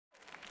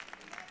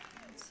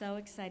so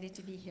excited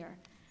to be here.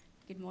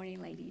 Good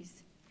morning,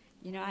 ladies.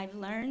 You know, I've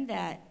learned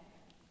that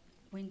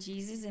when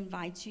Jesus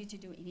invites you to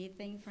do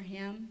anything for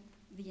him,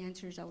 the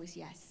answer is always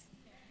yes.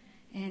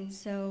 And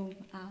so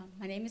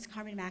my name is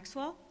Carmen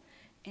Maxwell,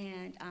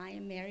 and I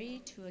am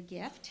married to a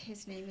gift.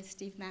 His name is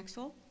Steve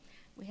Maxwell.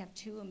 We have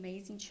two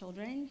amazing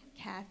children,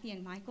 Kathy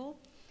and Michael.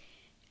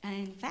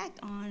 And in fact,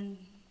 on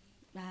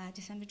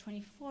December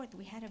 24th,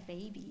 we had a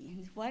baby,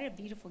 and what a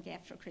beautiful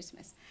gift for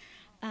Christmas.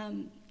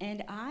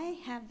 And I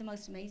have the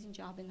most amazing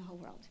job in the whole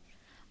world.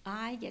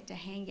 I get to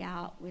hang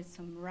out with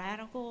some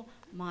radical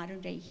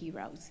modern-day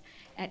heroes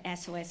at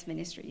SOS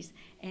Ministries.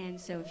 And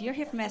so if you're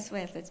here from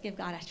SOS, let's give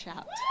God a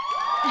shout.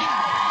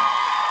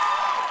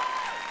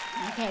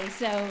 Okay,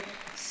 so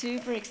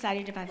super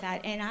excited about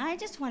that. And I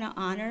just want to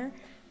honor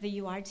the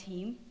UR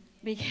team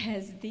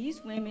because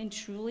these women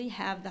truly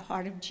have the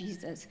heart of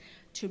Jesus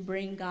to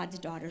bring God's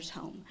daughters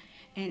home.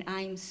 And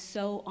I'm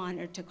so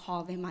honored to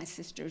call them my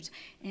sisters.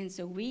 And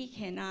so we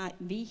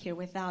cannot be here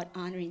without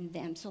honoring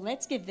them. So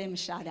let's give them a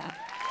shout out.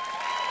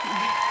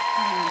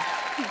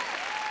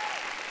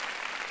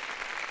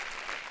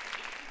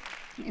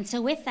 And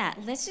so with that,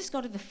 let's just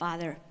go to the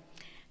Father.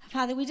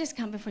 Father, we just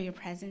come before your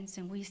presence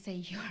and we say,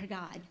 you are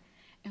God.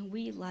 And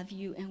we love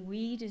you, and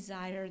we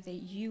desire that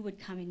you would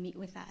come and meet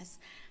with us.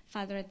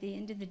 Father, at the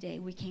end of the day,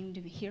 we came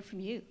to hear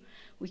from you.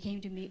 We came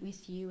to meet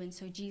with you. And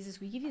so,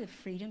 Jesus, we give you the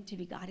freedom to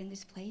be God in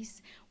this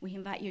place. We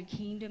invite your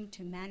kingdom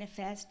to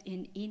manifest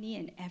in any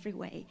and every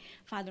way.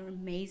 Father,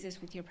 amaze us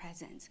with your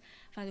presence.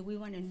 Father, we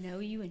want to know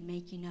you and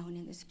make you known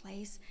in this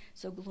place.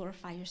 So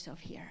glorify yourself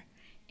here.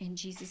 In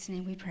Jesus'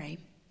 name we pray.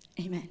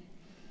 Amen.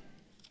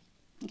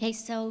 Okay,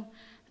 so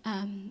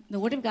the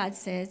Word of God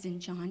says in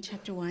John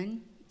chapter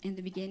 1, in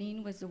the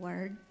beginning was the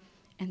Word,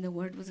 and the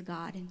Word was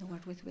God, and the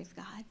Word was with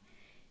God,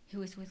 who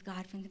was with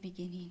God from the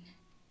beginning.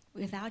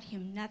 Without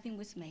him, nothing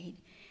was made,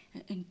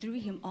 and through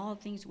him all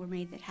things were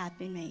made that have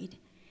been made.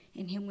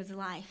 In him was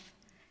life,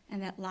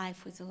 and that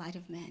life was the light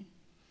of men.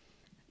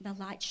 The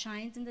light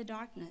shines in the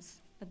darkness,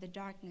 but the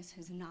darkness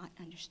has not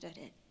understood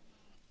it,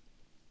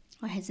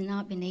 or has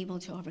not been able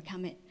to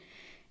overcome it.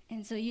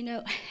 And so, you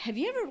know, have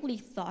you ever really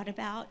thought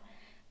about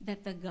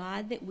that the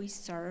God that we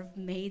serve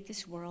made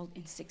this world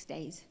in 6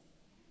 days?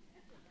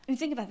 And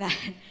think about that.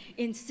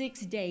 In 6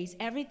 days,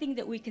 everything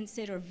that we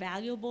consider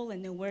valuable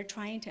and that we're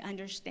trying to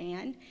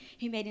understand,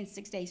 he made in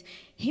 6 days.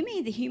 He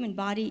made the human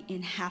body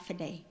in half a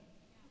day.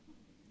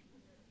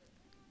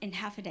 In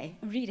half a day.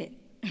 Read it.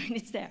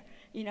 It's there.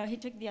 You know, he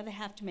took the other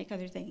half to make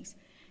other things,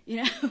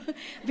 you know,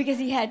 because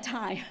he had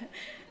time.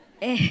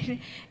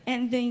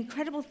 And the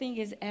incredible thing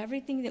is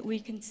everything that we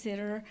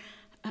consider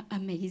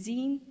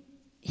amazing,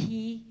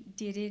 he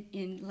did it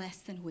in less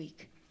than a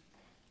week.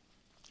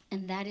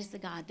 And that is the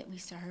God that we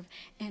serve.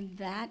 And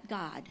that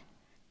God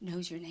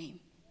knows your name.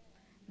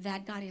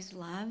 That God is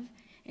love,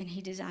 and he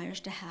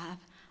desires to have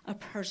a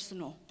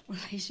personal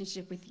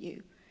relationship with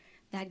you.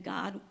 That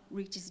God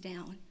reaches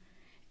down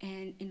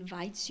and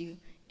invites you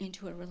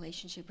into a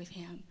relationship with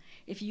him.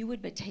 If you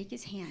would but take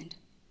his hand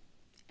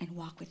and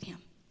walk with him.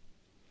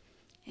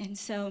 And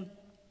so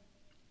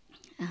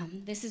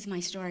this is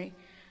my story.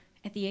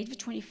 At the age of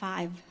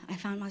 25, I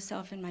found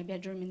myself in my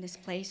bedroom in this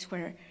place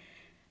where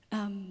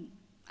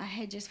I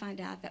had just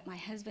found out that my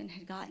husband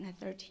had gotten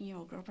a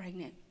 13-year-old girl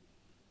pregnant.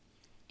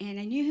 And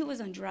I knew he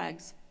was on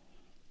drugs.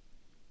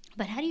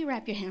 But how do you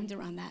wrap your hands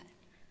around that?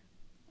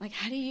 Like,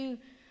 how do you,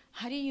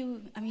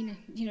 I mean,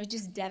 you know,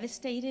 just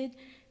devastated,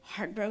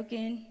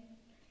 heartbroken,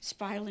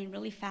 spiraling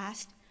really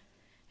fast.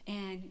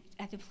 And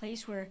at the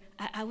place where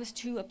I was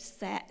too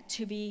upset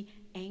to be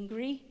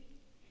angry,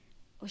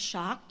 I was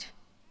shocked.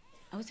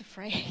 I was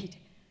afraid,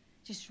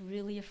 just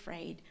really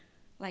afraid.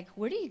 Like,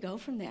 where do you go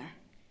from there?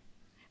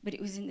 But it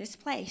was in this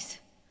place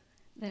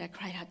that I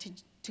cried out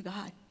to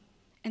God.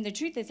 And the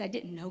truth is, I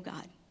didn't know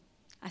God.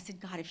 I said,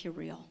 God, if you're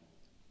real,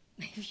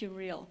 if you're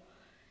real,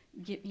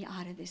 get me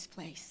out of this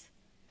place,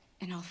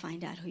 and I'll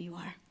find out who you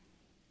are.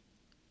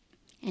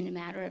 In a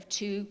matter of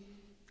 2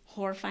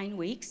 horrifying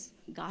weeks,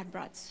 God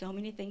brought so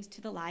many things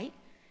to the light,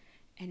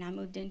 and I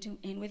moved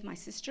in with my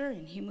sister,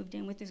 and he moved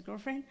in with his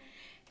girlfriend.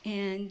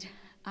 And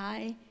how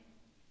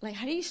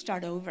do you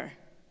start over?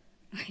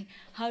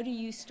 How do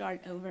you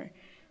start over?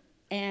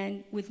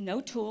 And with no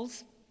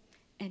tools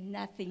and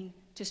nothing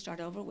to start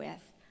over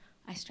with,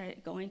 I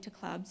started going to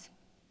clubs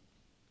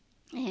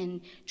and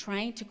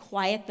trying to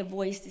quiet the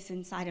voices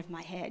inside of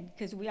my head,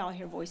 because we all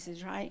hear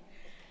voices, right?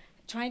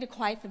 Trying to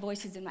quiet the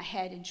voices in my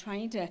head and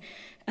trying to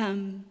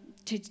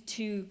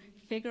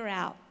figure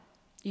out,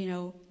 you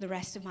know, the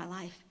rest of my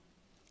life.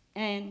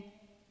 And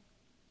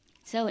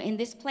so in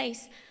this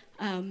place,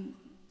 I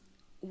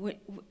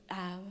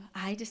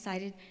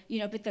decided, you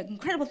know, but the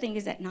incredible thing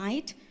is at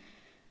night,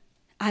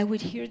 I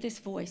would hear this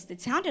voice that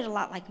sounded a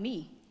lot like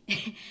me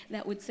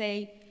that would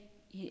say,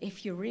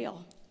 if you're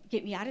real,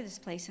 get me out of this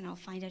place and I'll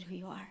find out who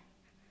you are.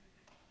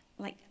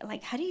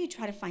 Like how do you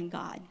try to find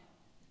God?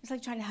 It's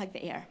like trying to hug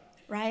the air,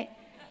 right?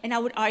 And I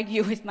would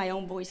argue with my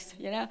own voice,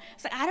 you know?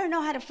 It's like, I don't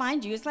know how to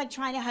find you. It's like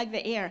trying to hug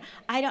the air.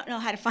 I don't know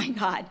how to find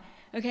God.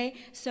 Okay?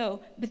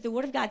 So, but the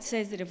Word of God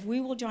says that if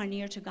we will draw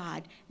near to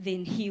God,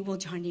 then He will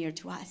draw near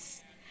to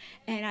us.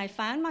 And I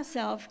found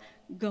myself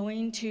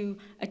going to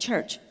a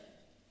church.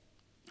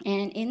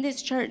 And in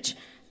this church,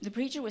 the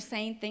preacher was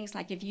saying things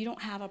like, if you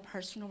don't have a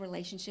personal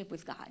relationship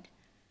with God,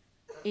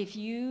 if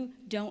you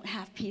don't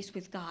have peace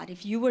with God,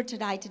 if you were to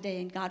die today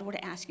and God were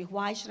to ask you,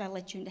 why should I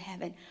let you into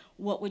heaven,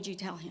 what would you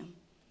tell him?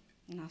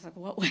 And I was like,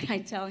 what would I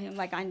tell him?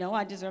 Like, I know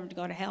I deserve to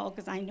go to hell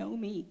because I know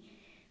me,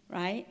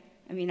 right?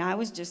 I mean, I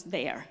was just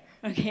there,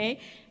 okay?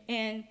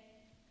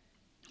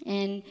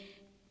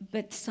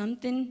 But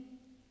something,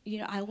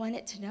 I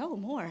wanted to know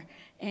more.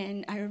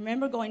 And I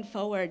remember going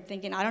forward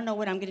thinking, I don't know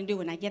what I'm going to do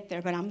when I get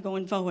there, but I'm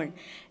going forward.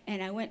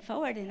 And I went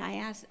forward and I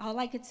asked, all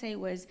I could say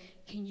was,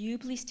 can you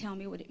please tell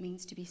me what it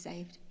means to be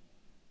saved?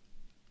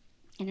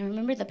 And I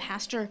remember the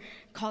pastor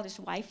called his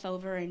wife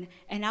over, and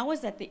I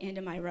was at the end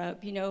of my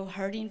rope.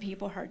 Hurting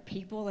people hurt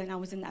people, and I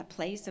was in that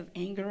place of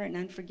anger and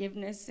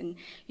unforgiveness, and,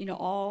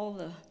 all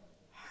the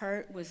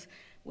hurt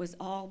was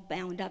all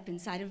bound up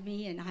inside of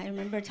me. And I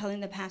remember telling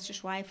the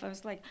pastor's wife, I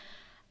was like,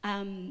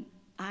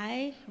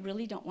 I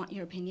really don't want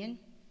your opinion.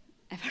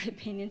 I've heard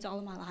opinions all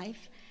of my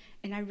life,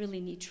 and I really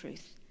need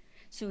truth.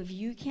 So if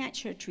you can't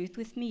share truth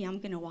with me, I'm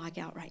going to walk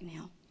out right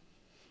now.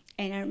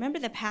 And I remember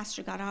the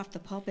pastor got off the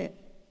pulpit,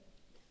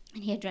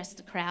 and he addressed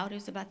the crowd. It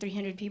was about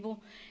 300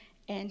 people.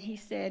 And he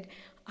said,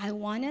 I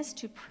want us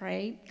to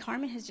pray.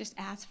 Carmen has just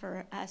asked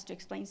for us to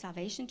explain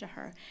salvation to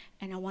her,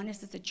 and I want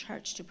us as a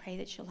church to pray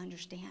that she'll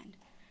understand.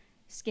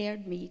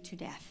 Scared me to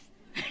death.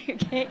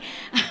 Okay?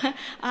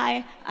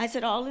 I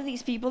said, all of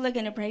these people are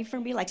going to pray for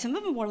me. Like, some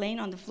of them were laying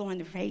on the floor on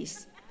their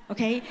face.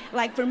 Okay?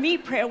 Like, for me,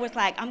 prayer was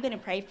like, I'm going to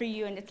pray for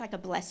you, and it's like a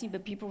blessing,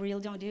 but people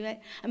really don't do it.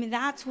 I mean,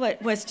 that's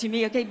what was to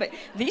me, okay? But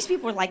these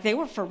people were like, they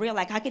were for real.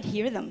 Like, I could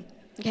hear them.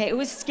 Okay, it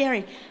was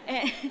scary.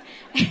 And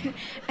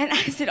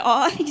I said,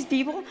 all these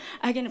people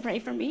are going to pray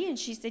for me? And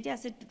she said, yeah. I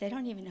said, but they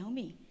don't even know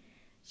me.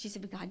 She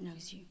said, but God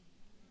knows you.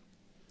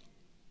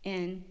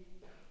 And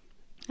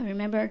I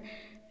remember,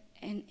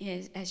 and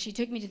as she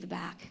took me to the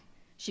back,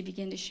 she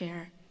began to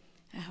share,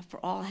 for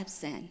all have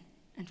sinned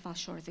and fall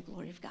short of the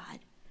glory of God.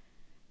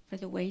 For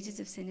the wages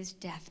of sin is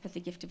death, but the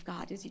gift of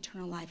God is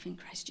eternal life in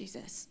Christ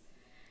Jesus.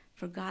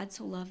 For God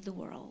so loved the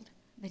world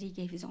that he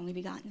gave his only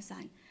begotten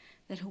Son,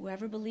 that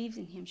whoever believes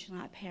in him shall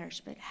not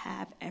perish, but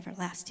have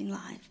everlasting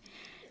life.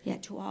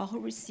 Yet to all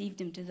who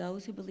received him, to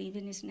those who believed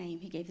in his name,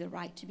 he gave the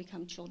right to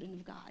become children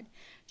of God.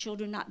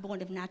 Children not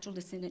born of natural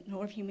descendant,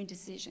 nor of human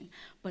decision,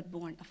 but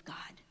born of God.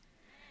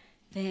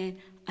 Then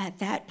at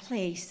that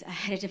place, I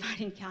had a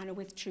divine encounter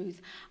with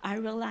truth. I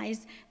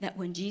realized that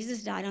when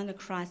Jesus died on the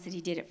cross, that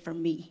he did it for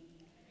me.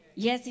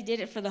 Yes, he did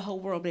it for the whole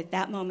world, but at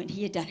that moment,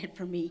 he had done it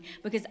for me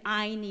because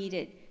I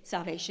needed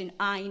salvation.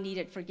 I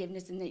needed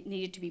forgiveness, and it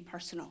needed to be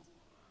personal.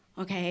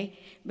 Okay,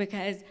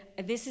 because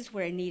this is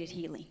where I needed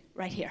healing,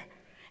 right here.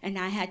 And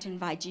I had to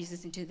invite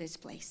Jesus into this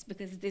place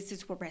because this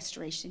is where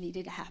restoration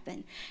needed to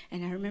happen.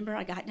 And I remember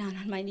I got down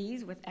on my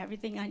knees with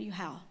everything I knew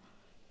how.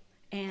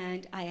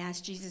 And I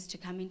asked Jesus to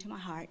come into my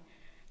heart,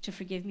 to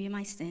forgive me of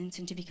my sins,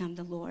 and to become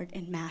the Lord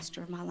and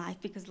master of my life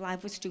because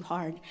life was too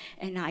hard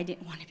and I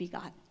didn't want to be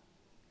God.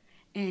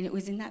 And it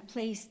was in that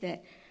place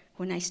that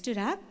when I stood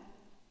up,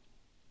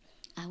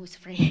 I was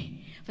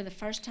free. For the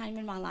first time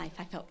in my life,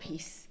 I felt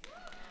peace.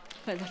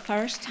 For the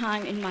first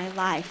time in my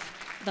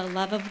life, the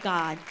love of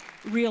God,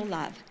 real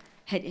love,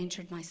 had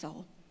entered my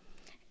soul.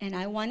 And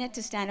I wanted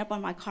to stand up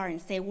on my car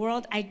and say,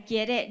 world, I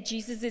get it.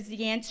 Jesus is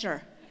the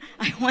answer.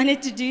 I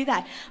wanted to do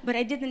that. But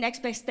I did the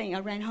next best thing. I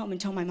ran home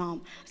and told my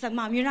mom. I was like,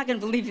 Mom, you're not going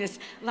to believe this.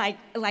 Like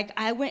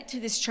I went to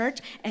this church,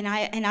 and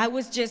I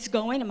was just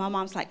going, and my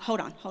mom's like, hold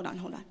on.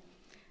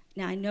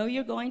 Now, I know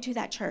you're going to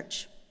that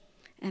church,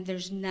 and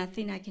there's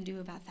nothing I can do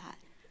about that.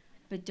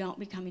 But don't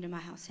be coming to my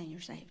house saying you're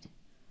saved.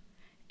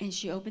 And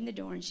she opened the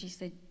door and she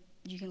said,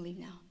 you can leave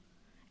now.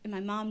 And my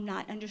mom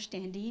not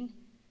understanding,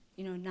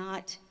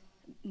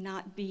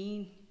 not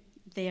being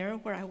there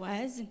where I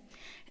was.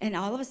 And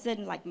all of a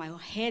sudden, like, my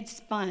head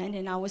spun,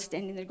 and I was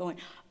standing there going,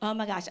 oh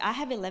my gosh, I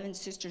have 11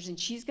 sisters, and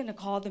she's going to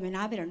call them, and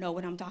I better know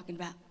what I'm talking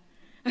about.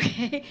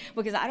 Okay?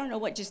 Because I don't know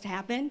what just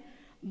happened,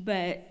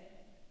 but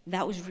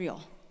that was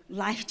real.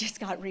 Life just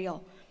got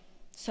real.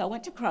 So I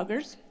went to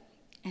Kroger's,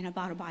 and I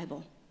bought a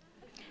Bible.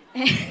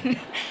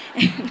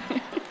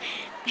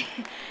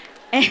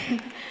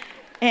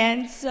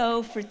 And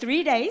so for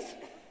 3 days,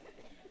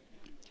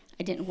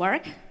 I didn't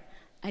work,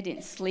 I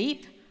didn't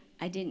sleep,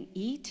 I didn't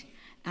eat.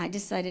 I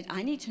decided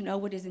I need to know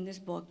what is in this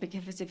book,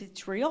 because if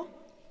it's real,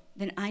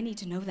 then I need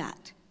to know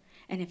that.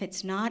 And if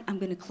it's not, I'm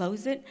going to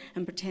close it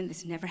and pretend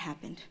this never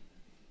happened,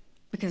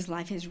 because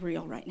life is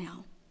real right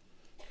now.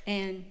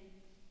 And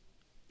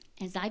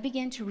as I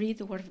began to read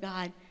the Word of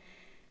God,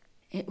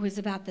 it was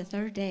about the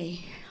third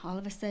day, all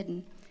of a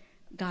sudden,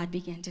 God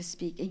began to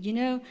speak.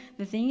 And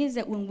the thing is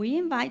that when we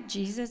invite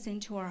Jesus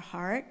into our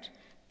heart,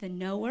 the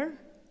knower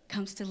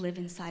comes to live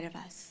inside of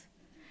us.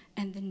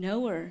 And the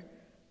knower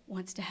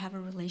wants to have a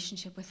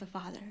relationship with the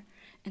Father.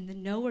 And the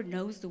knower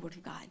knows the Word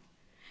of God.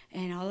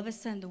 And all of a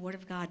sudden, the Word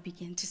of God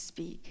began to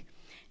speak.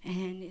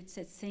 And it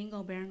said,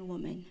 single barren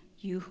woman,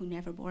 you who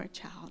never bore a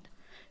child.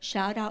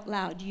 Shout out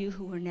loud, you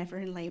who were never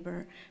in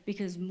labor,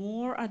 because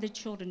more are the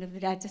children of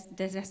the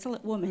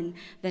desolate woman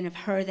than of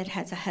her that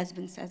has a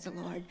husband, says the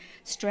Lord.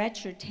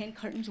 Stretch your tent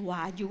curtains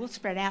wide. You will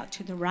spread out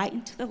to the right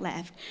and to the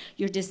left.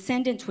 Your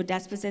descendants will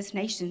dispossess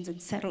nations and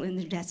settle in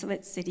their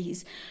desolate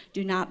cities.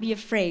 Do not be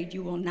afraid.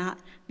 You will not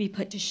be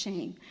put to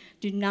shame.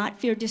 Do not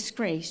fear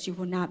disgrace. You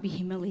will not be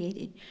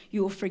humiliated.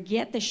 You will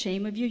forget the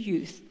shame of your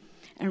youth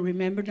and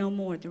remember no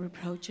more the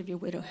reproach of your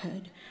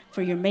widowhood.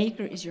 For your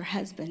Maker is your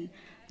husband.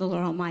 The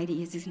Lord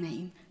Almighty is his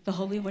name. The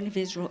Holy One of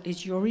Israel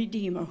is your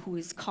Redeemer, who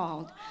is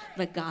called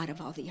the God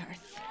of all the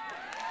earth.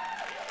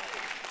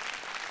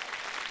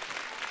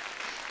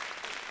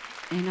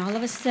 And all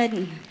of a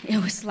sudden,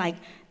 it was like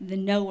the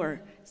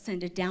knower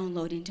sent a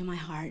download into my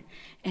heart.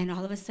 And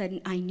all of a sudden,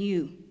 I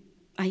knew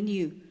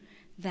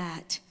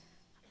that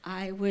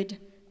I would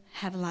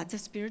have lots of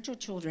spiritual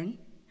children.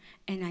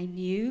 And I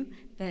knew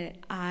that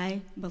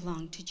I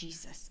belonged to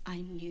Jesus.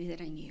 I knew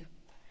that I knew.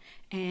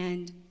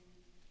 And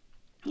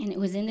it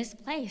was in this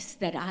place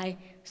that I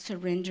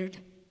surrendered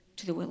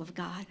to the will of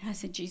God. I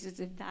said, Jesus,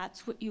 if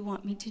that's what you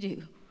want me to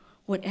do,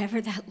 whatever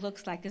that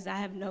looks like, because I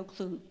have no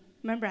clue.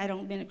 Remember, I'd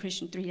only been a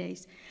Christian 3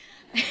 days.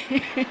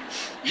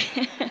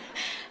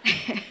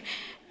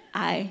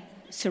 I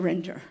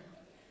surrender.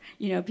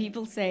 You know,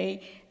 people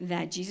say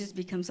that Jesus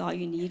becomes all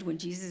you need when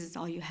Jesus is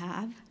all you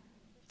have.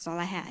 It's all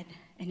I had,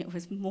 and it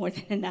was more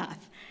than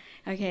enough.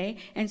 Okay,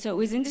 and so it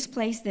was in this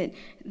place that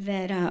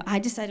I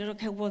decided,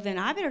 okay, well then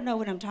I better know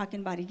what I'm talking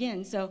about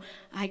again. So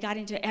I got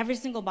into every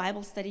single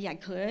Bible study I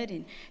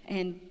could,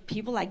 and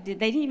people they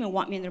didn't even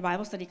want me in their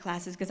Bible study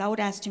classes because I would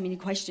ask too many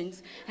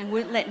questions and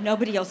wouldn't let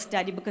nobody else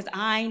study because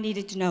I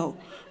needed to know.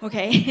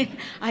 Okay,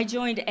 I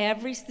joined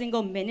every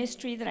single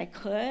ministry that I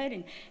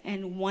could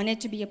and wanted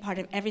to be a part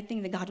of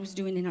everything that God was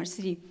doing in our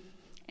city.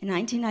 In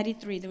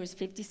 1993, there was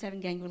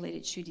 57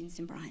 gang-related shootings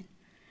in Bryan.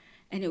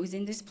 And it was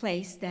in this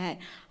place that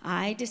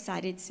I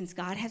decided, since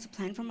God has a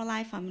plan for my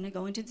life, I'm going to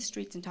go into the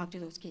streets and talk to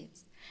those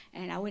kids.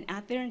 And I went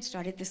out there and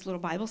started this little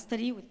Bible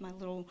study with my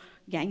little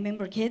gang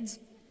member kids.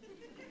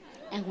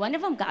 And one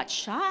of them got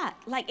shot.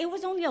 Like, it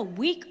was only a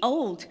week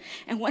old,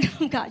 and one of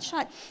them got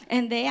shot.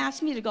 And they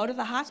asked me to go to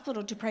the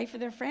hospital to pray for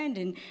their friend.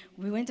 And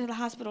we went to the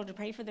hospital to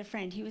pray for their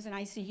friend. He was in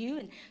ICU,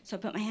 and so I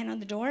put my hand on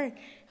the door,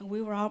 and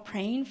we were all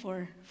praying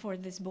for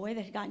this boy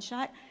that had gotten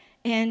shot.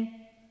 And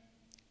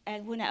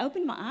when I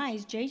opened my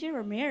eyes, J.J.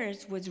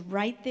 Ramirez was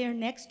right there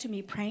next to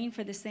me praying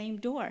for the same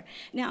door.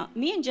 Now,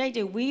 me and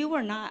J.J., we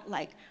were not,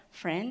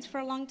 friends for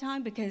a long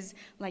time because,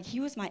 he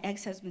was my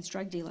ex-husband's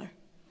drug dealer.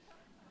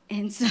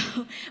 And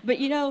so, but,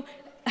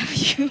 a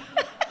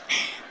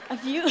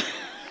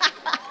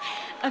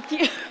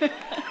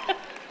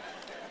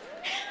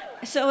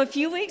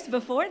few weeks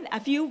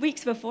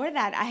before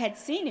that, I had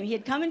seen him. He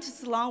had come into the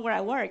salon where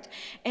I worked,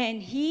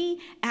 and he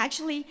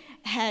actually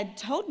had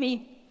told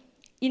me,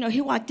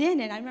 he walked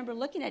in, and I remember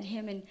looking at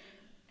him, and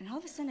all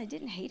of a sudden, I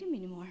didn't hate him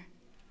anymore.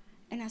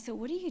 And I said,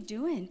 what are you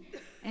doing?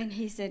 And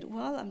he said,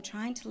 well, I'm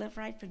trying to live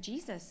right for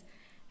Jesus.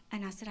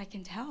 And I said, I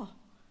can tell,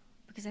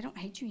 because I don't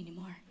hate you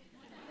anymore.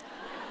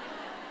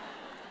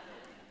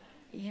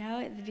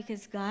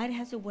 Because God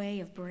has a way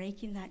of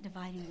breaking that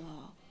dividing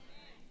wall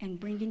and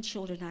bringing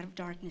children out of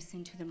darkness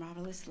into the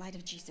marvelous light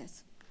of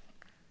Jesus.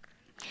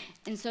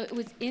 And so it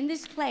was in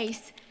this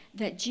place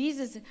that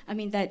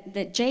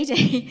that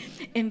JJ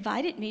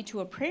invited me to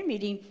a prayer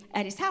meeting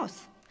at his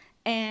house.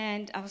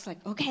 And I was like,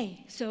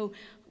 okay. So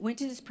went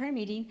to this prayer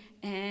meeting,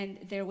 and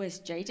there was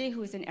JJ,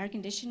 who was an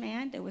air-conditioned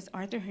man. There was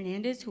Arthur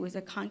Hernandez, who was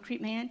a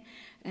concrete man.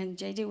 And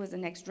JJ was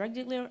an ex-drug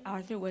dealer.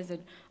 Arthur was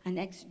an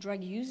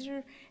ex-drug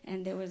user.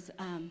 And there was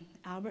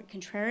Albert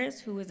Contreras,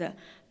 who was a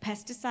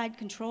pesticide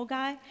control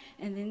guy.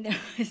 And then there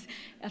was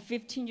a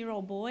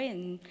 15-year-old boy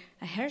and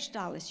a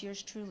hairstylist,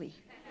 yours truly.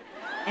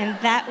 And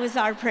that was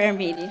our prayer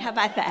meeting. How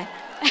about that?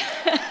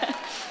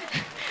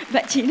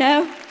 But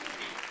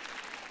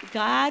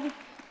God,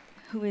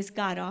 who is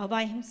God all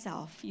by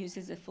himself,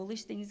 uses the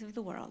foolish things of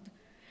the world.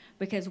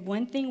 Because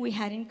one thing we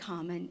had in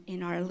common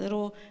in our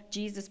little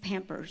Jesus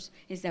Pampers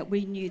is that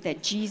we knew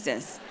that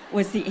Jesus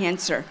was the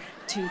answer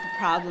to the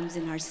problems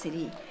in our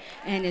city.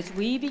 And as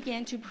we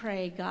began to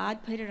pray,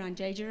 God put it on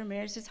J.J.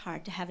 Ramirez's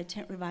heart to have a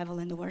tent revival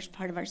in the worst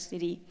part of our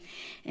city.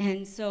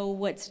 And so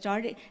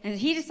and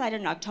he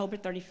decided on October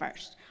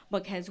 31st,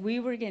 because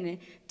we were going to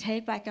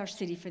take back our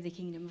city for the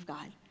kingdom of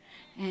God.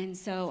 And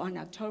so on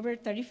October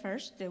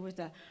 31st, there was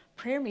a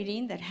prayer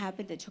meeting that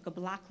happened that took a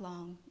block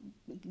long.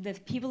 The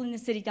people in the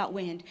city got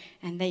wind,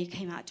 and they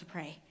came out to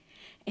pray.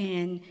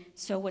 And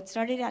so what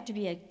started out to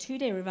be a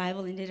 2-day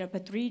revival ended up a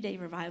 3-day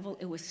revival.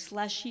 It was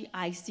slushy,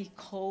 icy,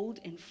 cold,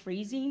 and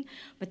freezing,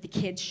 but the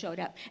kids showed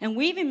up. And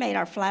we even made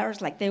our flowers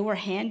like they were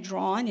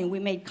hand-drawn, and we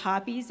made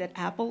copies at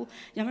Apple.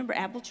 Y'all remember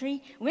Apple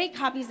Tree? We made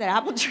copies at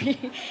Apple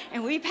Tree,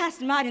 and we passed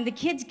them out, and the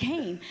kids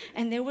came.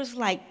 And there was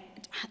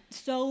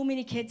so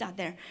many kids out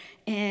there,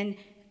 and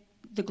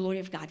the glory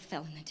of God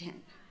fell in the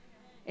tent.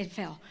 It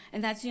fell.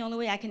 And that's the only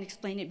way I can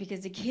explain it,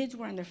 because the kids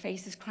were on their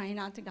faces crying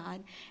out to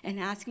God and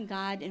asking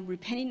God and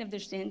repenting of their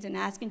sins and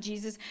asking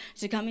Jesus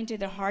to come into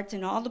their hearts.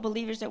 And all the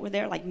believers that were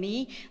there, like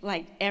me,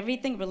 like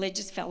everything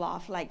religious fell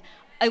off. Like,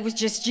 it was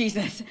just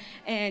Jesus.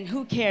 And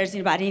who cares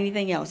about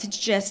anything else? It's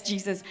just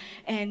Jesus.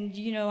 And,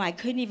 you know, I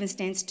couldn't even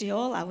stand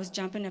still. I was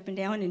jumping up and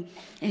down,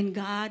 and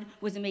God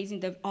was amazing.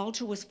 The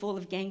altar was full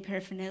of gang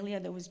paraphernalia.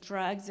 There was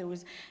drugs. There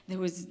was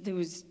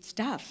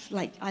stuff.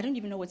 Like, I don't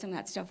even know what some of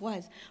that stuff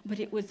was.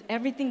 But it was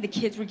everything the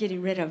kids were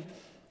getting rid of.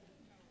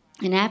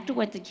 And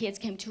afterward, the kids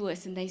came to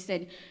us, and they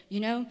said, you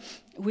know,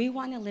 we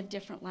want to live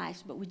different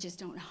lives, but we just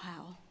don't know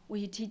how. Will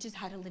you teach us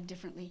how to live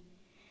differently?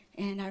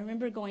 And I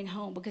remember going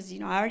home because, you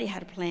know, I already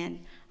had a plan.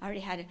 I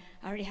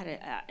already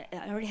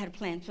had a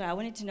plan. So I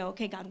wanted to know,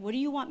 okay, God, what do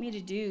you want me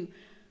to do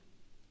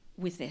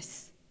with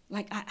this?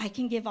 Like, I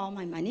can give all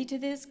my money to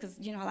this because,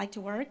 you know, I like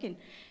to work, and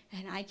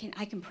I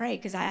can pray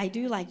because I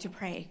do like to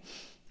pray.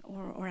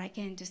 Or I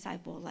can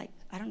disciple. Like,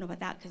 I don't know about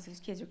that because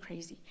those kids are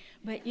crazy.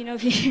 But, you know,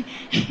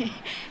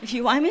 if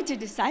you want me to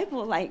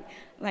disciple, I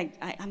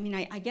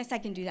guess I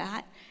can do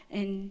that.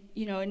 And,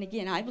 you know, and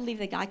again, I believe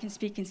that God can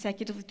speak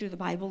consecutively through the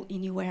Bible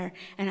anywhere.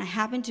 And I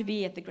happen to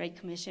be at the Great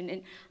Commission.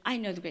 And I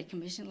know the Great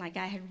Commission. Like,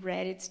 I had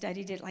read it,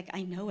 studied it. Like,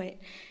 I know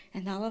it.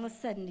 And all of a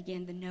sudden,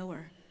 again, the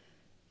knower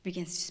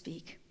begins to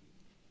speak.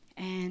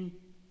 And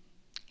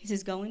he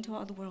says, go into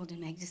all the world and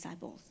make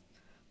disciples.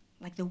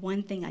 Like, the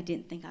one thing I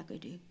didn't think I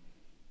could do.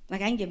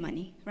 Like, I can give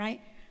money,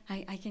 right?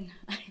 I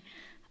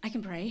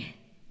can pray,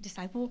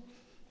 disciple.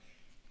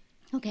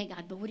 Okay,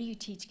 God, but what do you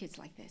teach kids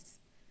like this?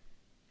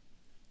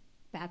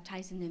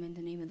 Baptizing them in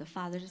the name of the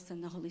Father, the Son,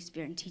 and the Holy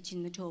Spirit, and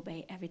teaching them to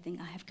obey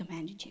everything I have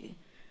commanded you.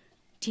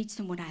 Teach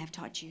them what I have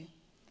taught you.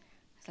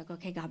 It's like,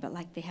 okay, God, but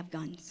like they have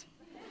guns.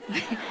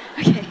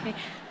 Okay,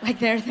 like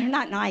they're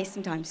not nice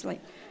sometimes, like,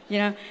 you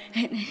know.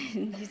 And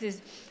he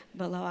says,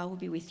 but lo, I will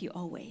be with you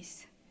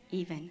always,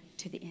 even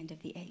to the end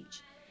of the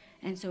age.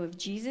 And so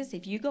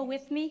if you go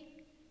with me,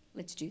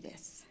 let's do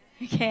this,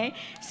 okay?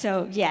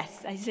 So,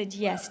 yes, I said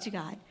yes to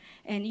God.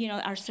 And, you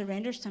know, our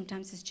surrender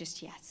sometimes is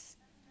just yes,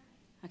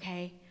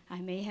 okay? I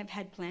may have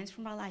had plans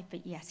for my life,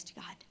 but yes to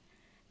God.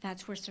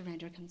 That's where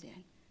surrender comes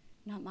in.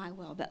 Not my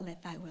will, but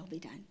let thy will be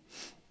done.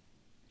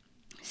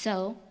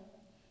 So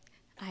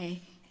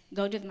I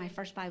go to my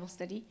first Bible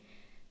study.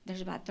 There's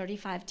about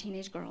 35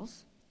 teenage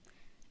girls.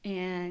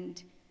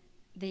 And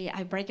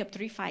I break up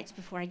 3 fights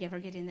before I ever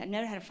get in there. I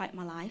never had a fight in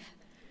my life.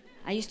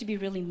 I used to be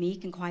really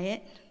meek and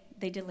quiet.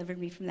 They delivered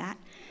me from that.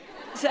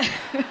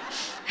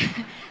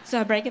 So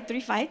I break up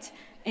 3 fights,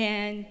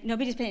 and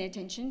nobody's paying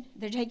attention.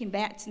 They're taking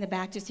bets in the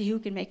back to see who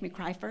can make me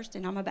cry first,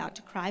 and I'm about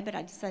to cry, but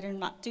I decided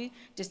not to,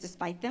 just to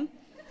spite them.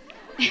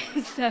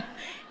 So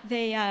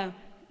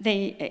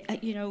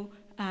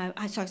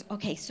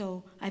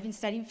so I've been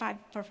studying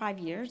for 5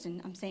 years,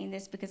 and I'm saying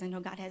this because I know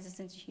God has a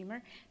sense of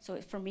humor.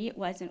 So for me, it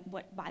wasn't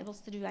what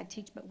Bibles to do I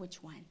teach, but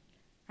which one.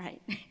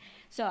 Right?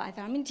 So I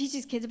thought, I'm going to teach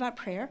these kids about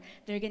prayer.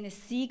 They're going to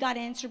see God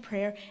answer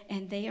prayer,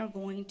 and they're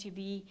going to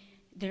be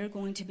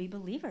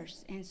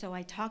believers. And so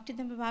I talked to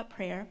them about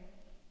prayer.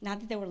 Not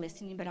that they were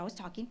listening, but I was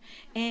talking.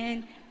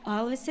 And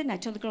all of a sudden, I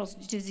told the girls,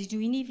 do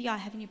any of y'all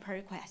have any prayer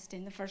requests?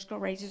 And the first girl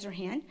raises her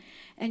hand,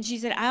 and she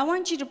said, I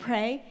want you to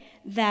pray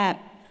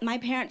that my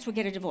parents will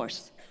get a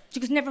divorce. She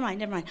goes, never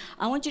mind.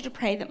 I want you to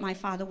pray that my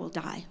father will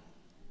die.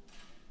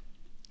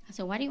 I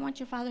said, why do you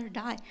want your father to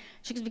die?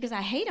 She goes, because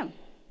I hate him.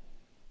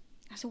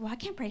 I said, well, I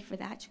can't pray for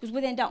that. She goes,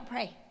 well, then don't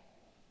pray.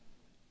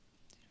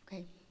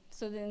 Okay.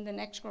 So then the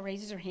next girl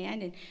raises her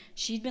hand, and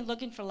she'd been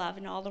looking for love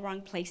in all the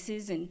wrong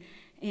places, and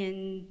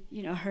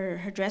you know,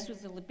 her dress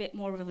was a little bit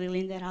more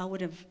revealing than I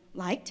would have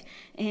liked.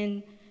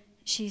 And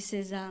she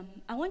says,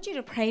 I want you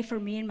to pray for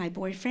me and my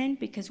boyfriend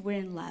because we're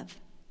in love.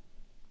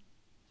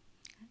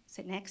 I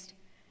said, next.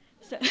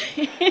 So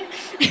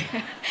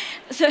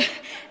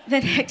the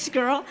next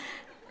girl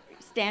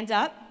stands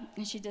up,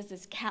 and she does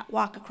this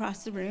catwalk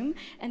across the room,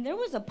 and there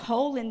was a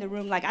pole in the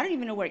room. Like, I don't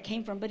even know where it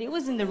came from, but it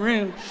was in the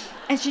room.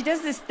 And she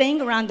does this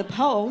thing around the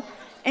pole,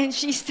 and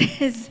she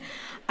says,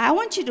 I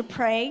want you to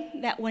pray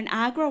that when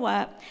I grow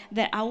up,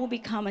 that I will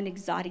become an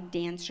exotic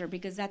dancer,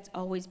 because that's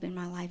always been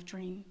my life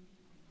dream.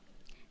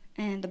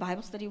 And the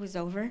Bible study was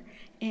over,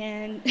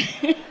 and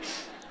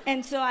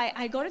and so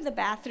I go to the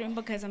bathroom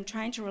because I'm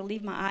trying to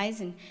relieve my eyes,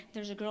 and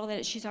there's a girl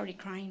she's already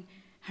crying.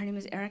 Her name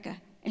is Erica,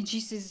 and she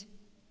says,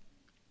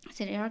 I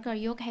said, Erica, are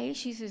you okay?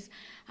 She says,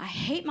 I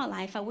hate my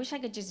life. I wish I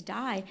could just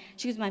die.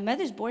 She goes, my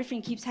mother's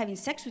boyfriend keeps having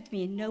sex with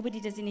me, and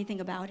nobody does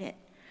anything about it.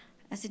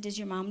 I said, does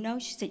your mom know?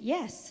 She said,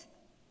 yes.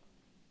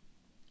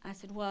 I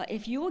said, well,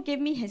 if you will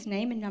give me his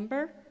name and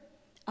number,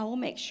 I will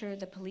make sure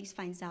the police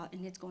finds out,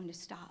 and it's going to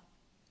stop.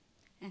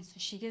 And so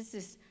she gets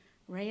this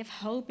ray of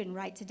hope and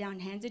writes it down,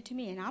 hands it to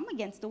me, and I'm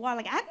against the wall.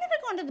 Like, I've never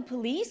gone to the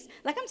police.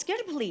 Like, I'm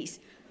scared of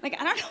police. Like,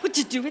 I don't know what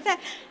to do with that.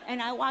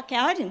 And I walk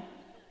out, and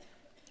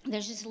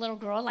there's this little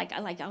girl,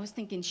 I was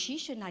thinking she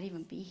should not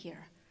even be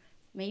here.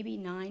 Maybe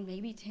 9,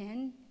 maybe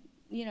 10,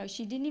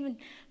 she didn't even,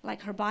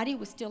 like, her body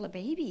was still a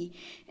baby.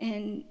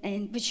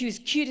 But she was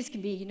cute as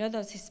can be. You know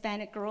those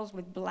Hispanic girls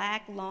with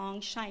black,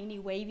 long, shiny,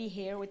 wavy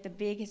hair with the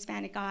big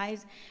Hispanic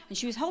eyes? And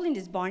she was holding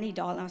this Barney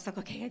doll, and I was like,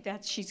 okay,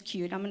 she's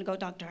cute. I'm going to go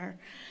talk to her.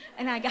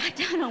 And I got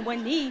down on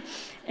one knee,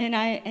 and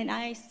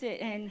I sit,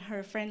 and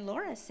her friend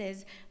Laura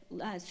says,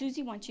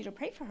 Susie wants you to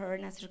pray for her.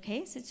 And I said,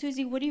 okay. I said,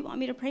 Susie, what do you want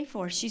me to pray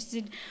for? She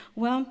said,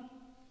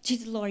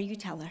 Laura, you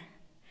tell her.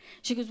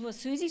 She goes, well,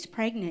 Susie's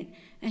pregnant,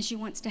 and she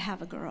wants to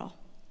have a girl.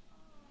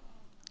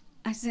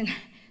 I said,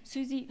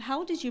 Susie, how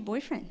old is your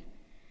boyfriend?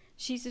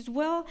 She says,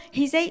 well,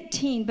 he's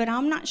 18, but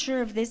I'm not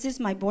sure if this is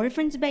my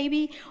boyfriend's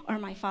baby or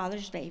my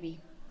father's baby.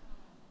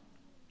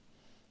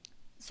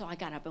 So I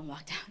got up and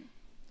walked out.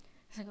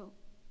 So I go,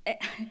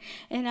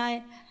 and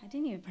I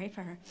didn't even pray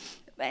for her.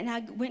 And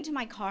I went to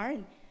my car,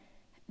 and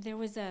there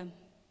was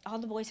all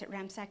the boys had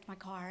ransacked my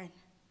car, and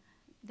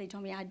they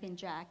told me I'd been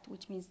jacked,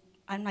 which means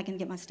I'm not going to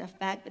get my stuff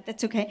back, but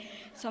that's okay.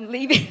 So I'm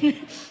leaving.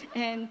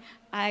 And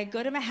I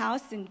go to my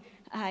house, and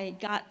I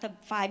got the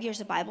 5 years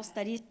of Bible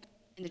studies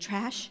in the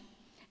trash.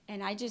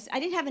 And I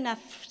didn't have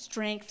enough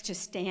strength to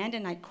stand,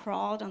 and I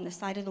crawled on the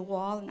side of the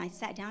wall, and I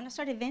sat down and I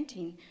started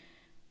venting.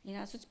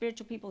 That's what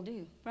spiritual people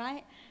do,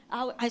 right?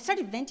 I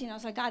started venting. I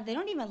was like, God, they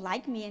don't even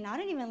like me, and I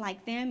don't even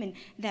like them, and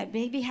that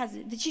baby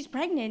she's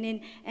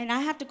pregnant, and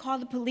I have to call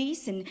the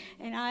police, and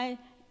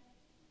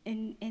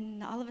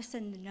all of a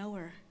sudden the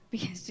knower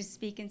begins to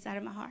speak inside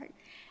of my heart.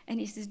 And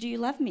he says, do you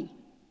love me?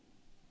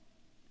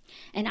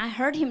 And I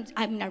heard him,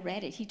 I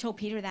read it. He told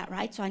Peter that,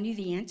 right? So I knew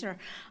the answer.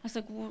 I was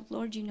like, well,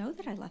 Lord, you know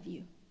that I love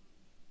you.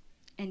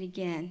 And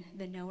again,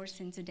 the knower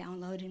sends a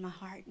download in my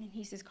heart. And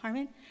he says,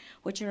 Carmen,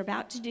 what you're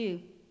about to do,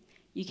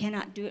 you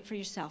cannot do it for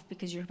yourself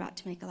because you're about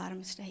to make a lot of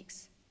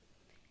mistakes.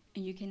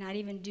 And you cannot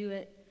even do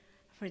it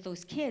for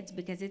those kids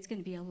because it's going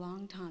to be a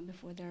long time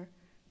before they're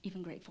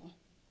even grateful.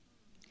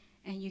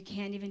 And you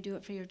can't even do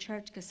it for your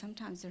church because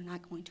sometimes they're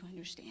not going to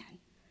understand.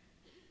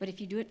 But if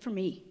you do it for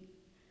me,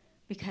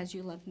 because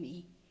you love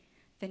me,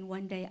 then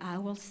one day I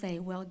will say,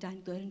 well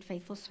done, good and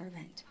faithful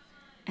servant.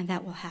 And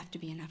that will have to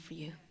be enough for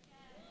you.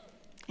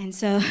 And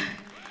so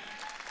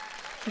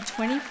for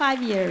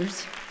 25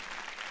 years,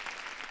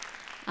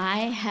 I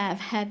have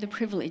had the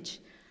privilege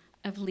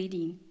of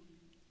leading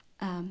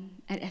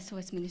at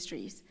SOS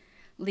Ministries,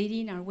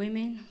 leading our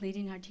women,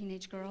 leading our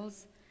teenage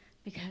girls,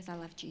 because I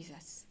love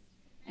Jesus.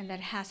 And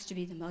that has to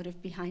be the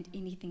motive behind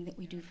anything that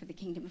we do for the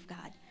kingdom of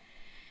God.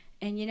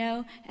 And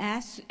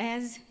as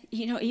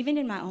even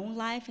in my own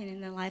life and in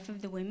the life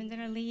of the women that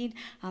I lead,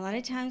 a lot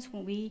of times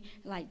when we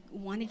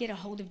want to get a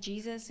hold of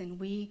Jesus and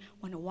we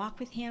want to walk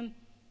with him,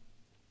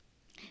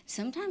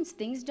 sometimes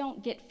things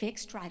don't get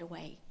fixed right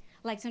away.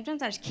 Like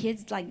sometimes our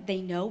kids,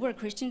 they know we're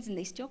Christians and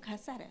they still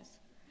cuss at us.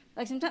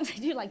 Like sometimes they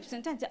do. Like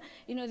sometimes,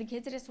 the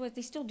kids at SOS,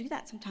 they still do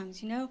that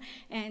sometimes,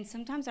 And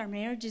sometimes our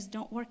marriages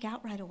don't work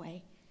out right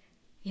away,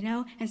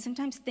 And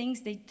sometimes things,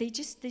 they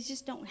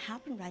just don't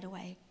happen right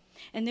away.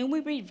 And then we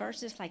read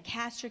verses like,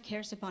 cast your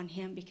cares upon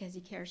him because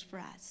he cares for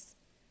us.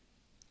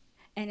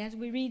 And as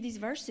we read these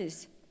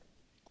verses,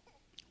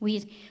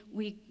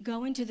 we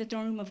go into the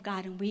throne room of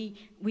God, and we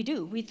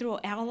throw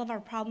all of our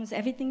problems,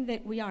 everything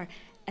that we are,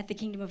 at the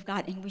kingdom of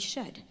God, and we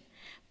should.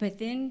 But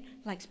then,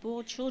 like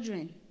spoiled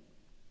children,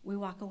 we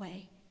walk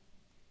away.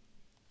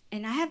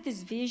 And I have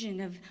this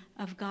vision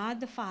of God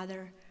the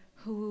Father,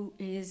 who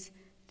is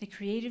the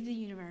creator of the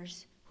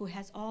universe, who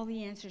has all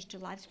the answers to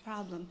life's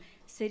problem,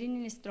 sitting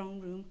in his throne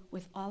room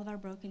with all of our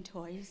broken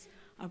toys,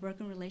 our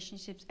broken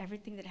relationships,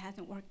 everything that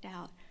hasn't worked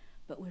out,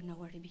 but we're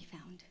nowhere to be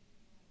found.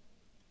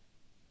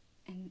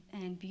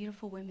 And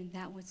beautiful women,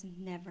 that was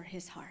never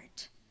his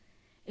heart.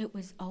 It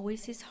was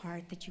always his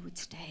heart that you would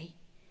stay,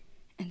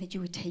 and that you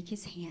would take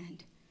his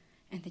hand,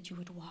 and that you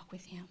would walk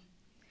with him.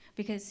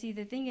 Because see,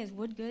 the thing is,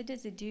 what good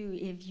does it do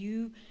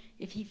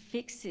if he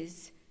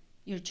fixes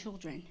your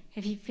children,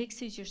 if he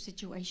fixes your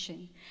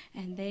situation,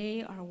 and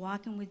they are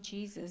walking with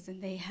Jesus,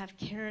 and they have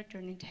character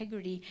and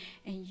integrity,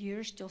 and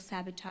you're still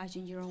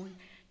sabotaging your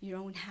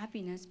own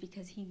happiness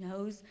because he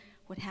knows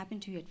what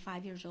happened to you at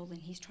 5 years old,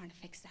 and he's trying to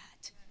fix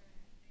that.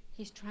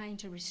 He's trying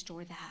to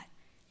restore that.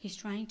 He's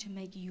trying to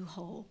make you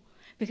whole.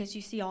 Because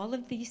you see, all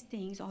of these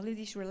things, all of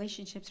these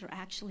relationships are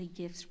actually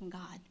gifts from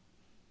God.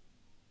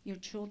 Your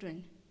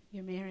children,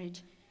 your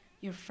marriage,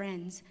 your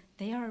friends,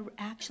 they are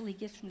actually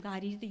gifts from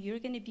God. Either you're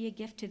going to be a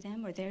gift to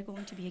them or they're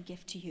going to be a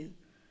gift to you.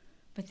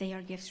 But they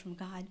are gifts from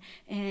God.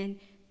 And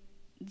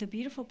the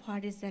beautiful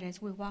part is that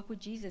as we walk with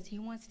Jesus, he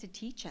wants to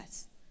teach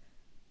us,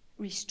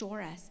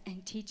 restore us,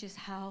 and teach us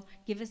how,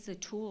 give us the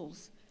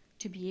tools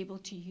to be able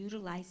to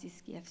utilize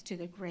these gifts to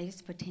their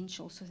greatest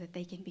potential so that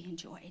they can be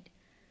enjoyed,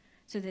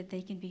 so that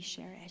they can be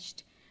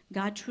cherished.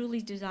 God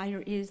truly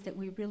desire is that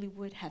we really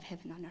would have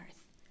heaven on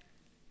earth.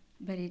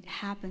 But it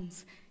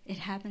happens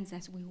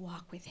as we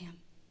walk with him.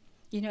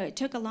 It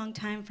took a long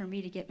time for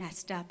me to get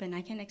messed up, and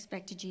I can't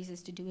expect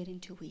Jesus to do it in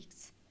 2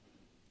 weeks.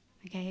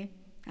 Okay?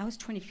 I was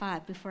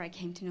 25 before I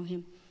came to know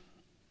him.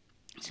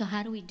 So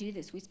how do we do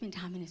this? We spend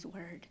time in his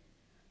word.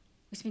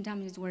 We spend time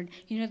in his word.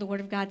 The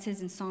word of God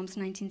says in Psalms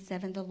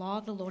 19:7, the law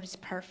of the Lord is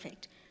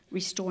perfect,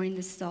 restoring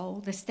the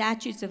soul. The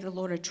statutes of the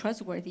Lord are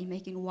trustworthy,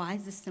 making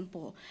wise the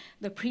simple.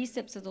 The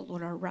precepts of the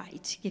Lord are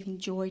right, giving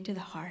joy to the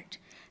heart.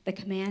 The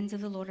commands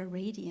of the Lord are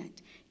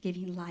radiant,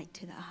 giving light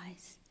to the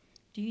eyes.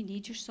 Do you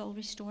need your soul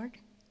restored?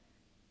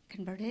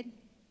 Converted?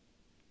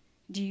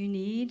 Do you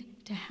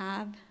need to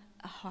have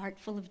a heart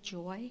full of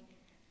joy?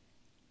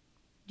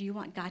 Do you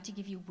want God to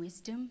give you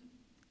wisdom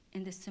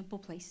in the simple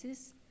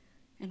places?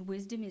 And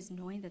wisdom is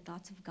knowing the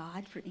thoughts of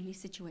God for any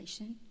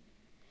situation.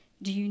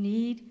 Do you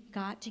need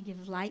God to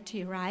give light to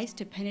your eyes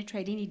to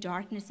penetrate any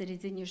darkness that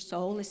is in your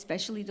soul,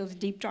 especially those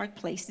deep, dark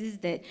places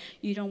that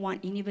you don't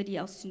want anybody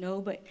else to know,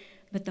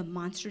 but the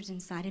monsters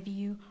inside of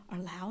you are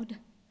loud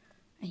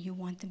and you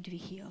want them to be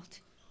healed?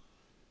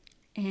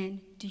 And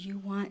do you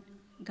want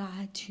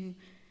God to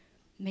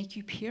make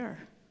you pure?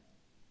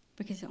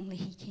 Because only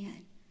He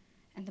can.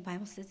 And the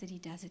Bible says that He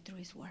does it through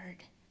His Word.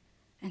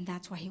 And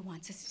that's why He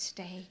wants us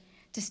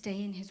to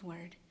stay in His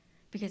Word,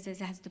 because it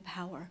has the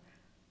power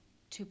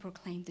to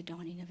proclaim the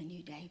dawning of a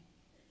new day.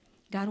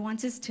 God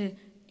wants us to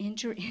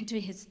enter into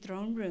His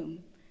throne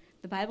room.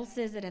 The Bible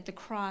says that at the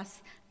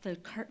cross, the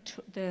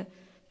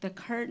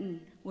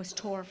curtain was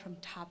torn from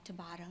top to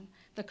bottom.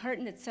 The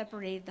curtain that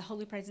separated the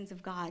holy presence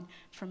of God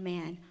from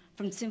man,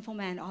 from sinful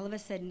man. All of a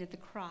sudden at the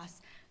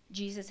cross,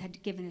 Jesus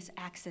had given us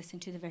access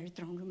into the very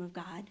throne room of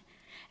God.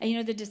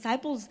 And the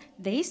disciples,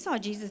 they saw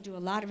Jesus do a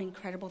lot of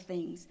incredible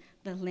things.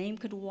 The lame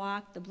could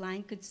walk, the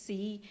blind could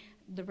see,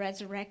 the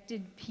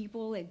resurrected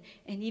people, and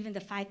even the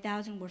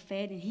 5,000 were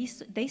fed, and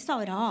they saw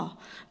it all.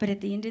 But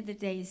at the end of the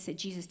day, he said,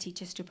 Jesus,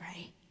 teach us to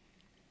pray.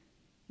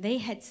 They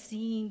had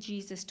seen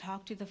Jesus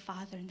talk to the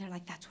Father, and they're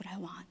like, that's what I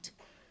want.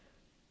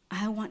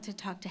 I want to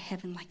talk to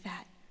heaven like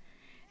that.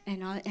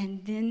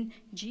 And then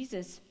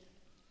Jesus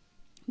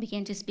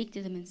began to speak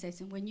to them and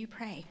says, and when you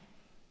pray,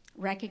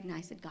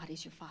 recognize that God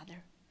is your Father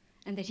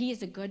and that He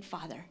is a good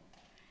Father.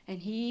 And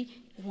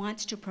He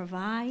wants to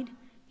provide,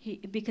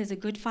 because a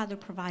good Father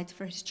provides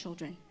for His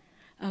children.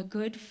 A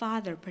good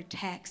Father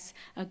protects,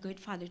 a good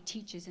Father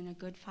teaches, and a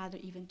good Father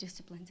even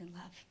disciplines in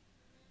love.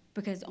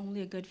 Because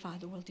only a good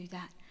Father will do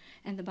that.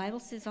 And the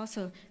Bible says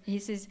also, He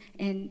says,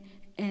 and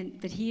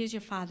that He is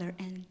your Father,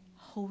 and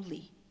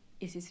holy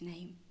is His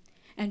name.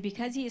 And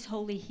because He is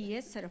holy, He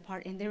is set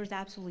apart, and there is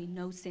absolutely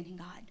no sin in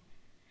God.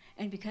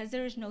 And because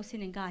there is no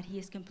sin in God, He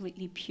is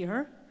completely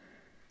pure,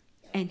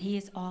 and He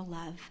is all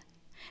love.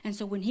 And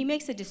so when He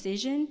makes a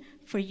decision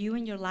for you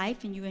in your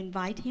life, and you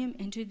invite Him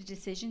into the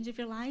decisions of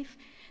your life,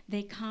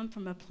 they come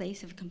from a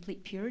place of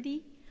complete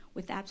purity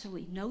with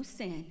absolutely no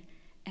sin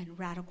and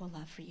radical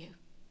love for you.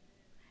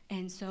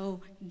 And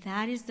so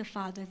that is the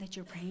Father that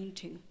you're praying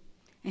to.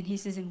 And He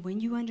says, and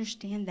when you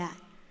understand that,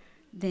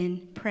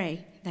 then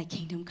pray, thy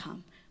kingdom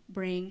come.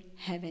 Bring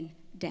heaven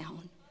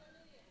down.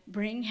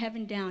 Bring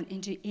heaven down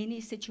into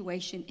any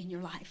situation in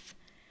your life.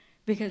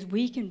 Because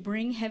we can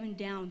bring heaven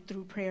down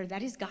through prayer.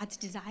 That is God's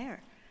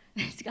desire.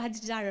 That's God's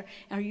desire.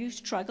 Are you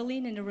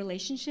struggling in a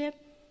relationship?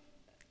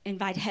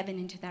 Invite heaven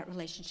into that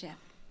relationship.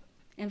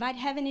 Invite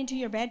heaven into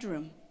your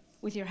bedroom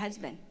with your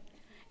husband.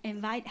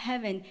 Invite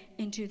heaven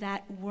into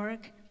that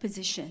work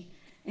position.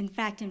 In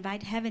fact,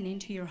 invite heaven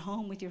into your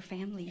home with your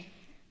family.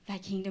 Thy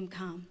kingdom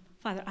come.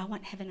 Father, I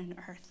want heaven on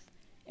earth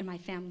in my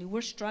family.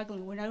 We're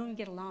struggling. We don't even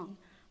get along.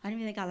 I don't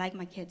even think I like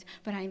my kids.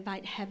 But I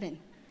invite heaven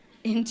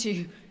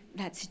into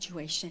that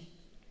situation.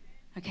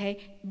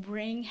 Okay?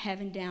 Bring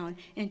heaven down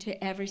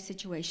into every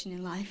situation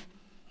in life.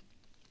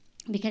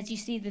 Because you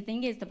see, the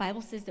thing is, the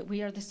Bible says that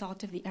we are the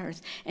salt of the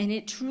earth. And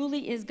it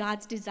truly is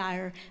God's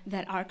desire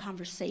that our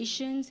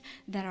conversations,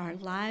 that our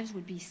lives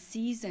would be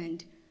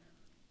seasoned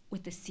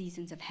with the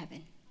seasons of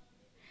heaven.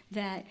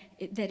 That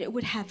it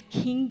would have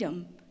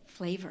kingdom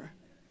flavor.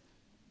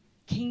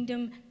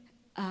 Kingdom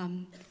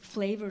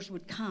flavors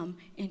would come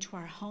into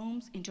our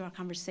homes, into our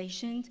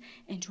conversations,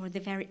 into the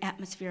very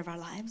atmosphere of our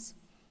lives.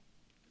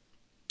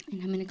 And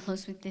I'm going to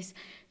close with this.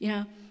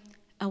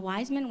 A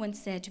wise man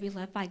once said, to be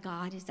loved by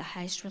God is the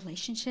highest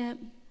relationship,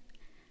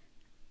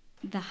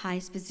 the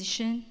highest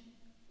position,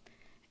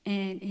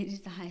 and it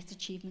is the highest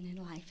achievement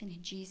in life. And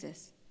in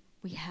Jesus,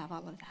 we have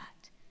all of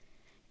that.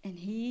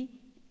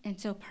 And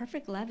so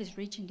perfect love is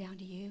reaching down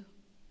to you.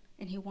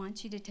 And He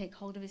wants you to take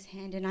hold of His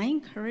hand. And I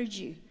encourage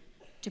you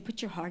to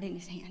put your heart in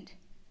His hand.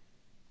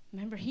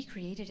 Remember, He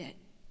created it.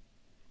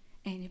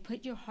 And you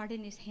put your heart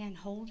in His hand,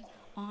 hold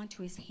on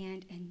to His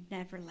hand, and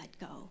never let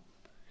go.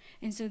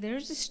 And so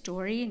there's a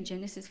story in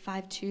Genesis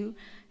 5:2.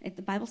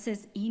 The Bible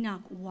says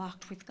Enoch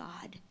walked with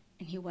God,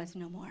 and he was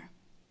no more.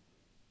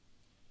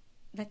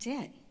 That's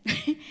it.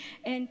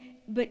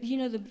 But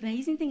the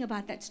amazing thing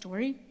about that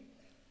story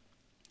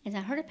is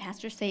I heard a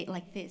pastor say it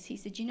like this. He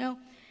said,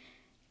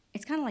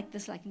 it's kind of like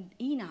this, like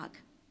Enoch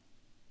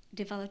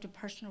developed a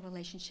personal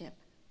relationship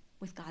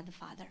with God the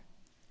Father,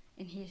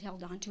 and he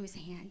held on to His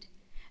hand.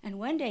 And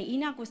one day,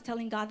 Enoch was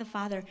telling God the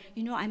Father,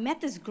 I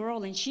met this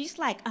girl, and she's,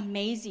 like,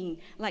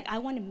 amazing. Like, I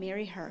want to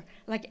marry her.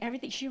 Like,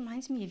 everything. She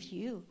reminds me of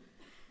you.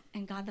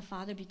 And God the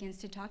Father begins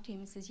to talk to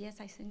him and says,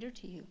 yes, I send her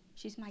to you.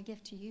 She's my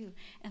gift to you.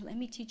 And let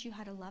me teach you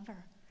how to love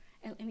her.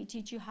 And let me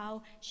teach you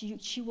how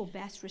she will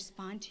best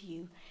respond to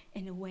you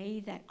in a way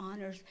that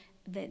honors,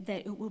 that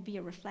it will be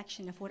a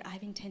reflection of what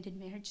I've intended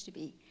marriage to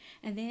be.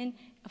 And then,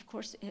 of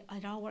course, it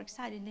all works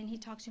out. And then he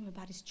talks to him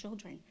about his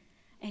children.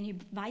 And he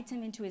invites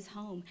him into his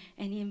home.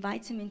 And he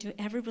invites him into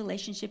every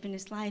relationship in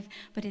his life.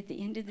 But at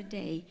the end of the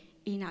day,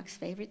 Enoch's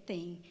favorite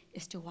thing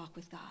is to walk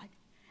with God.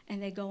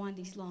 And they go on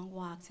these long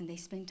walks and they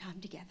spend time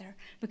together,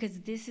 because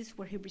this is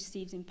where he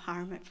receives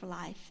empowerment for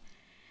life.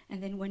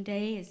 And then one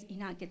day, as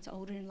Enoch gets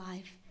older in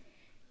life,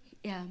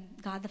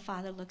 God the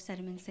Father looks at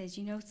him and says,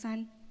 you know,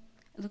 son,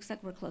 it looks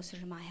like we're closer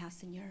to my house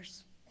than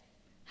yours.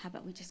 How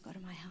about we just go to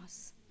my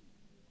house?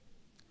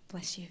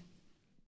 Bless you.